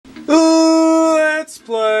Let's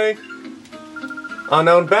play.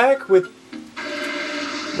 Now I'm back with,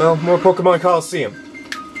 well, more Pokemon Colosseum.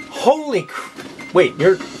 Holy wait,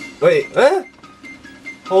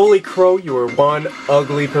 Holy crow, you are one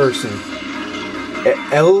ugly person.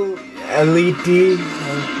 LED?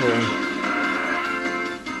 Okay.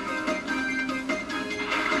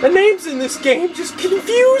 The names in this game just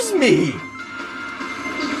confuse me!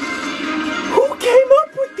 Who came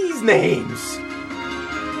up with these names?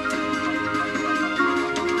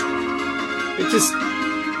 It just...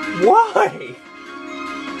 why?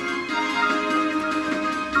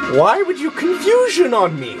 Why would you confusion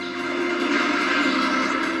on me?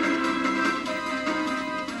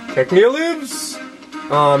 Technia lives?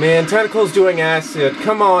 Aw, man, Tentacle's doing acid.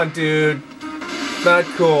 Come on, dude. Not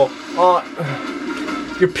cool.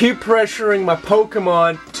 You're peer pressuring my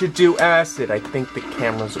Pokemon to do acid. I think the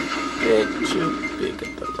camera's a bit too big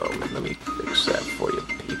at the moment. Let me fix that for you,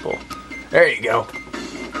 people. There you go.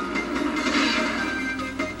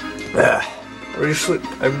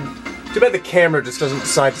 Too bad the camera just doesn't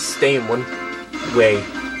decide to stay in one way.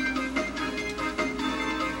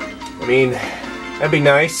 I mean, that'd be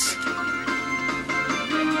nice.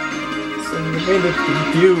 It's a kind of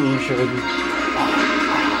confusion.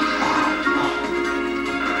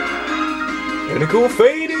 Tentacle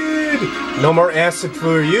faded! No more acid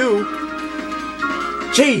for you.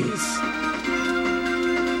 Jeez!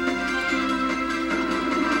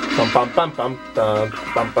 Bum bum bum bum bum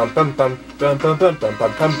bum bum bum bum bum bum bum bum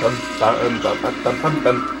bum bum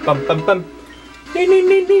bum bum bum bum.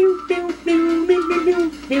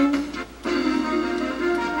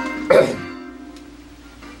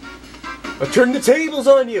 I turned the tables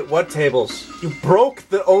on you. What tables? You broke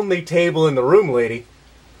the only table in the room, lady.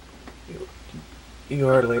 You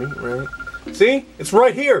are a lady, right? See? It's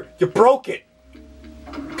right here. You broke it.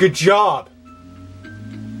 Good job.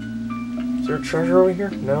 Is there a treasure over here?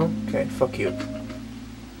 No? Okay, fuck you.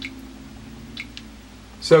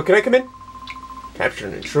 So, can I come in? Capture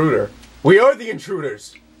an intruder. We are the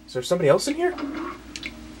intruders! Is there somebody else in here?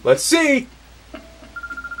 Let's see!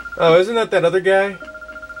 Oh, isn't that other guy?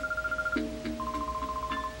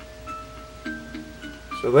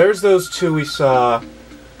 So there's those two we saw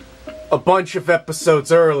a bunch of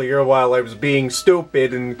episodes earlier while I was being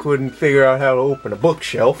stupid and couldn't figure out how to open a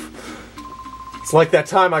bookshelf. It's like that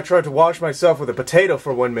time I tried to wash myself with a potato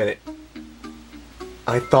for 1 minute.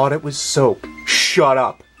 I thought it was soap. Shut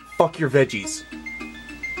up. Fuck your veggies.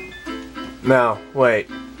 No, wait.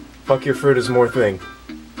 Fuck your fruit is more thing.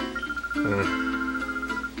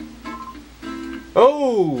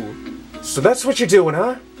 Oh! So that's what you're doing,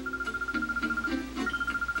 huh?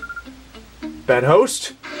 Bad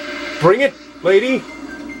host? Bring it, lady!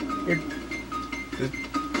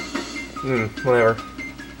 Whatever.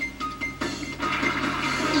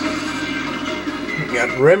 We got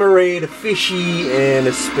Remoraid, a fishy, and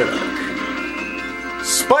a spinner.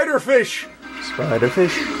 Spiderfish!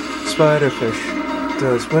 Spiderfish, Spiderfish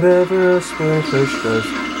does whatever a spiderfish does.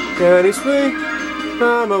 Can he swing?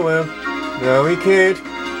 I'm a whale. No, he can't.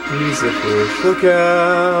 He's a fish. Look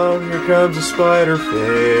out! Here comes a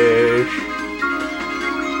spiderfish.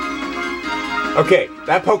 Okay,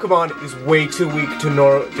 that Pokemon is way too weak to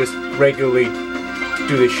just regularly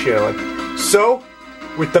do this shit on. So,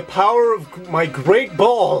 with the power of my great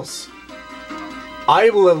balls, I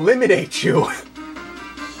will eliminate you.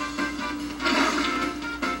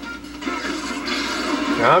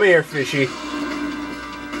 Come here, fishy.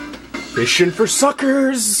 Fishing for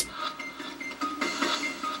suckers!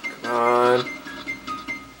 Come on.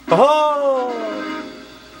 Oh!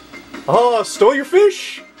 Oh, stole your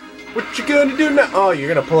fish? What you gonna do now? Oh, you're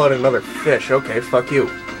gonna pull out another fish. Okay, fuck you.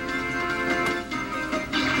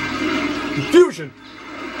 Confusion!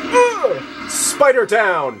 Ugh! Spider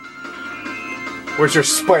down! Where's your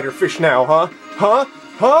spider fish now, huh? Huh?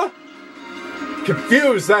 Huh?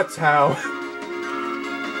 Confused, that's how.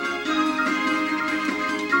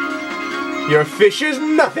 Your fish is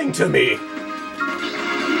nothing to me!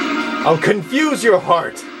 I'll confuse your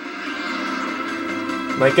heart!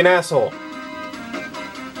 Like an asshole.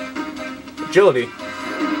 Agility.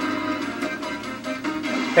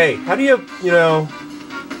 Hey, how do you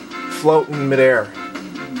float in midair?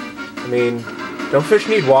 I mean, don't fish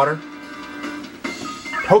need water?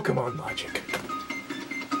 Pokemon logic.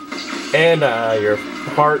 And, your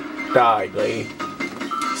heart died, lady.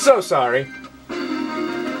 So sorry.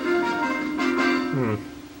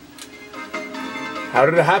 How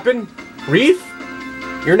did it happen? Reef?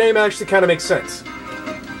 Your name actually kind of makes sense.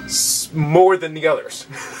 More than the others.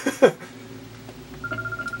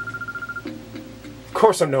 Of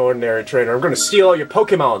course I'm no ordinary trainer. I'm gonna steal all your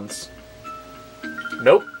Pokemons.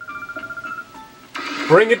 Nope.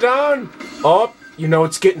 Bring it down! Oh, you know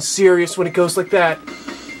it's getting serious when it goes like that.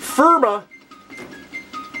 Firma!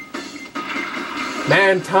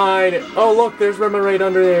 Mantine! Oh look, there's Rima right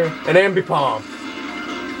under there. An Ambipom.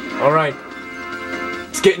 Alright.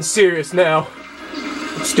 It's getting serious now.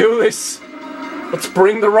 Let's do this. Let's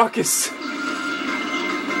bring the ruckus.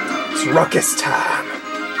 It's ruckus time.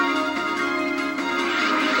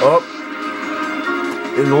 Oh.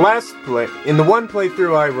 In the one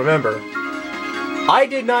playthrough I remember, I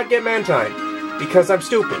did not get Mantine because I'm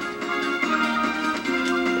stupid.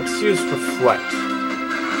 Let's use reflect.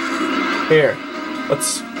 Here,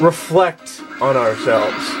 let's reflect on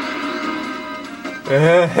ourselves.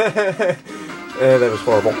 That was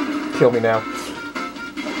horrible. Kill me now.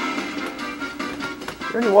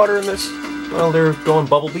 Is there any water in this? Well, they're going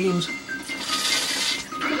bubble beams.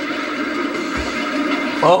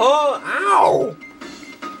 Oh, ow!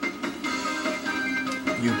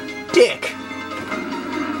 You dick!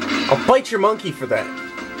 I'll bite your monkey for that.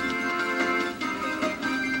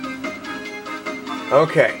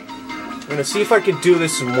 Okay. I'm gonna see if I can do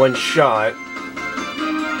this in one shot.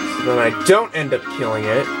 So then I don't end up killing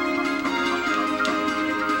it.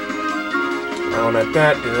 Oh, not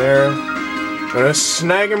that, do there. I'm gonna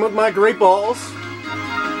snag him with my great balls.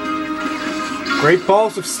 Great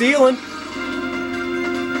balls of stealing.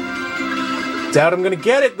 Doubt I'm gonna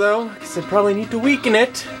get it though, because I probably need to weaken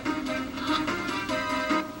it.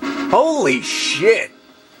 Holy shit!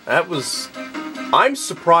 That was... I'm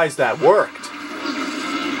surprised that worked.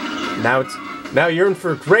 Now you're in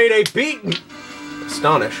for a grade A beating.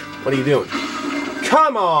 Astonish. What are you doing?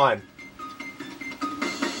 Come on!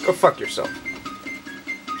 Go fuck yourself.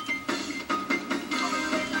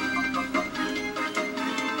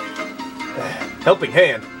 Helping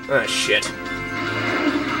hand. Ah, shit.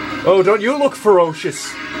 Oh, don't you look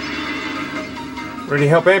ferocious. Ready to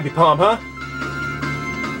help Ambipom, huh?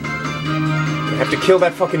 I have to kill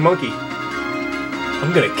that fucking monkey.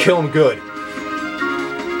 I'm gonna kill him good.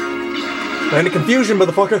 Land of confusion,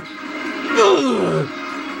 motherfucker. Ugh.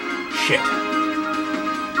 Shit.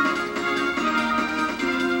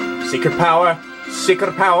 Secret power.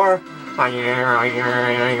 Secret power.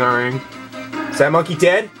 Is that monkey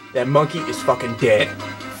dead? That monkey is fucking dead.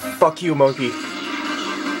 Fuck you, monkey.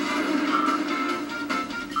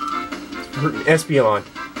 Espeon.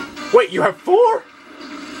 Wait, you have 4?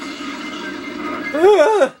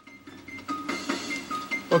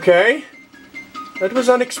 Okay. That was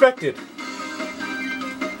unexpected.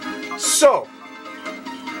 So,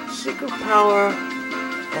 secret power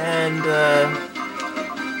and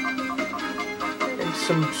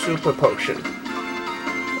some super potion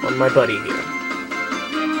on my buddy here.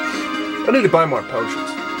 I need to buy more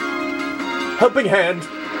potions. Helping hand.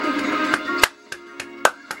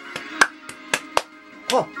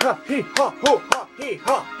 Ha ha hee ha ho ha hee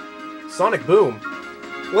ha. Sonic Boom.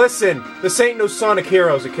 Listen, this ain't no Sonic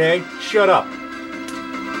Heroes, okay? Shut up.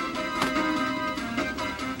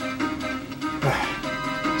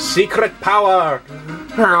 Secret power.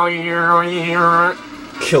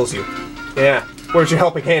 Kills you. Yeah. Where's your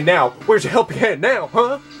helping hand now? Where's your helping hand now,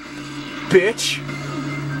 huh? Bitch.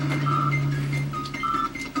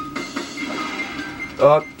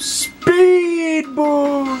 Speed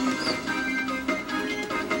boost.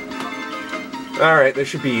 Alright, this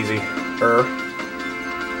should be easy.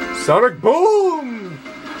 Sonic Boom!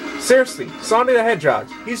 Seriously, Sonic the Hedgehog,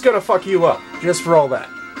 he's gonna fuck you up, just for all that.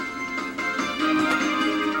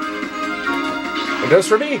 And as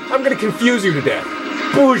for me, I'm gonna confuse you to death.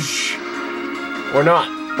 Boosh! Or not.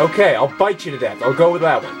 Okay, I'll bite you to death. I'll go with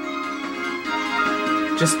that one.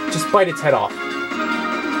 Just bite its head off.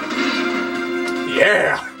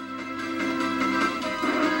 Yeah!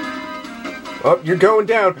 Oh, you're going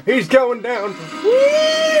down. He's going down.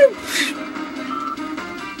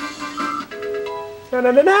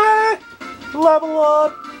 Na-na-na-na! Level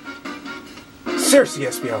up! Seriously,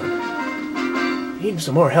 Espeon. Need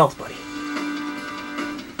some more health, buddy.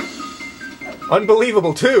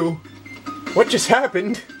 Unbelievable, too. What just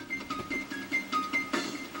happened?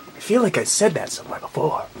 I feel like I said that somewhere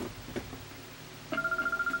before.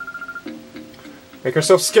 Make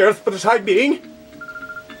ourselves scarce for the time being.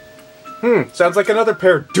 Sounds like another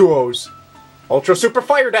pair of duos. Ultra Super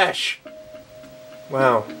Fire Dash!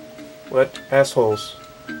 Wow. What assholes.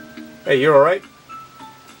 Hey, you alright?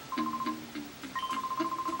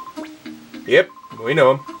 Yep, we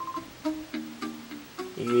know him.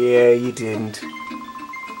 Yeah, you didn't.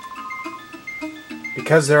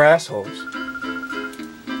 Because they're assholes.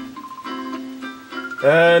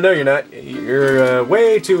 No you're not. You're,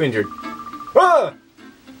 way too injured. Ah!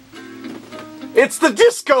 It's the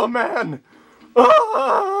Disco Man!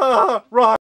 Ah! Right.